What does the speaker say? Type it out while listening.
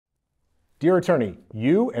Dear attorney,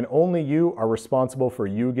 you and only you are responsible for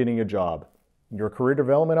you getting a job. Your career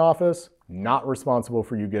development office, not responsible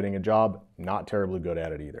for you getting a job, not terribly good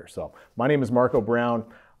at it either. So my name is Marco Brown.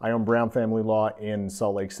 I own Brown Family Law in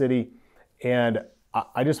Salt Lake City. And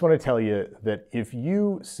I just want to tell you that if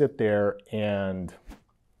you sit there and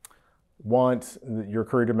want your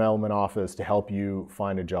career development office to help you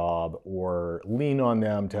find a job or lean on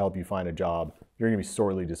them to help you find a job, you're going to be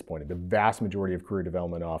sorely disappointed. The vast majority of career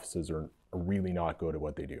development offices are really not good at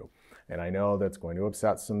what they do. And I know that's going to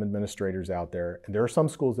upset some administrators out there. And there are some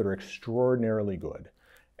schools that are extraordinarily good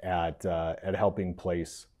at helping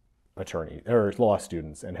place attorneys or law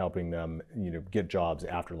students and helping them, get jobs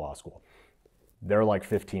after law school. There are like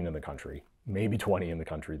 15 in the country, maybe 20 in the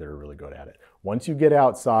country that are really good at it. Once you get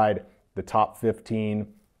outside the top 15,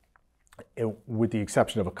 with the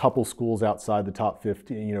exception of a couple schools outside the top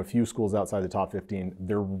 15, a few schools outside the top 15,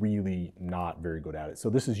 they're really not very good at it. So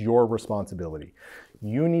this is your responsibility.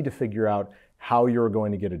 You need to figure out how you're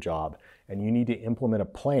going to get a job, and you need to implement a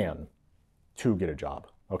plan to get a job,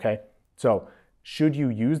 okay? So should you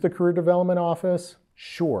use the career development office?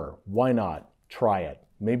 Sure, why not? Try it.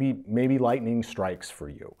 Maybe lightning strikes for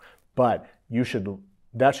you, but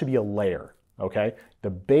that should be a layer, okay?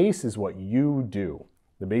 The base is what you do.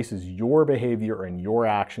 The base is your behavior and your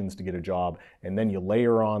actions to get a job, and then you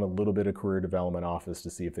layer on a little bit of career development office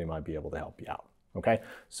to see if they might be able to help you out, okay?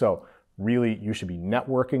 So really, you should be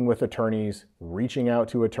networking with attorneys, reaching out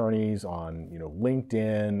to attorneys on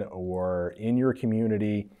LinkedIn or in your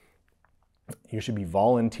community. You should be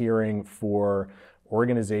volunteering for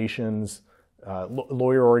organizations,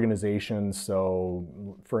 lawyer organizations.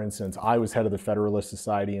 So for instance, I was head of the Federalist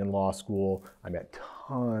Society in law school. I met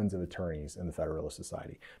tons of attorneys in the Federalist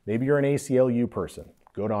Society. Maybe you're an ACLU person,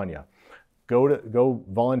 good on you. Go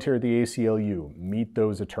volunteer at the ACLU, meet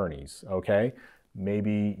those attorneys, okay?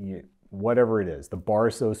 Maybe whatever it is, the bar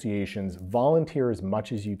associations, volunteer as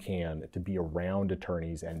much as you can to be around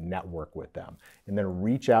attorneys and network with them. And then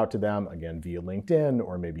reach out to them, again, via LinkedIn,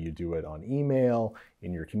 or maybe you do it on email,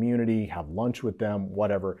 in your community, have lunch with them,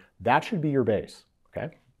 whatever. That should be your base,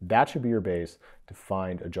 okay? That should be your base to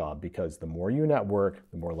find a job, because the more you network,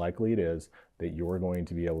 the more likely it is that you're going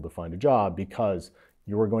to be able to find a job, because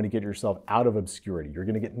you are going to get yourself out of obscurity. You're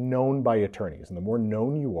going to get known by attorneys. And the more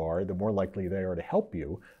known you are, the more likely they are to help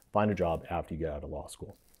you find a job after you get out of law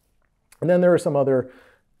school. And then there are some other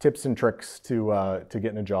tips and tricks to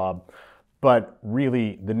getting a job. But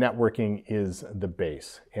really, the networking is the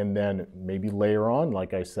base. And then maybe layer on,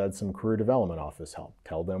 like I said, some career development office help.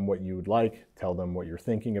 Tell them what you would like. Tell them what you're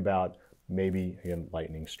thinking about. Maybe, again,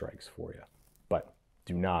 lightning strikes for you. But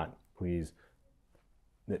do not, please,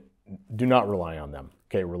 do not rely on them.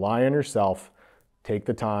 Okay, rely on yourself. Take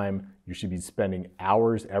the time. You should be spending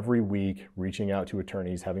hours every week reaching out to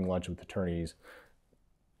attorneys, having lunch with attorneys,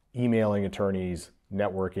 emailing attorneys,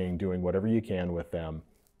 networking, doing whatever you can with them.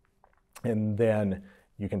 And then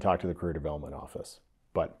you can talk to the career development office.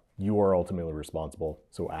 But you are ultimately responsible,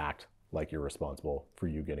 so act like you're responsible for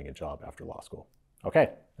you getting a job after law school.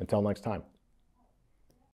 Okay, until next time.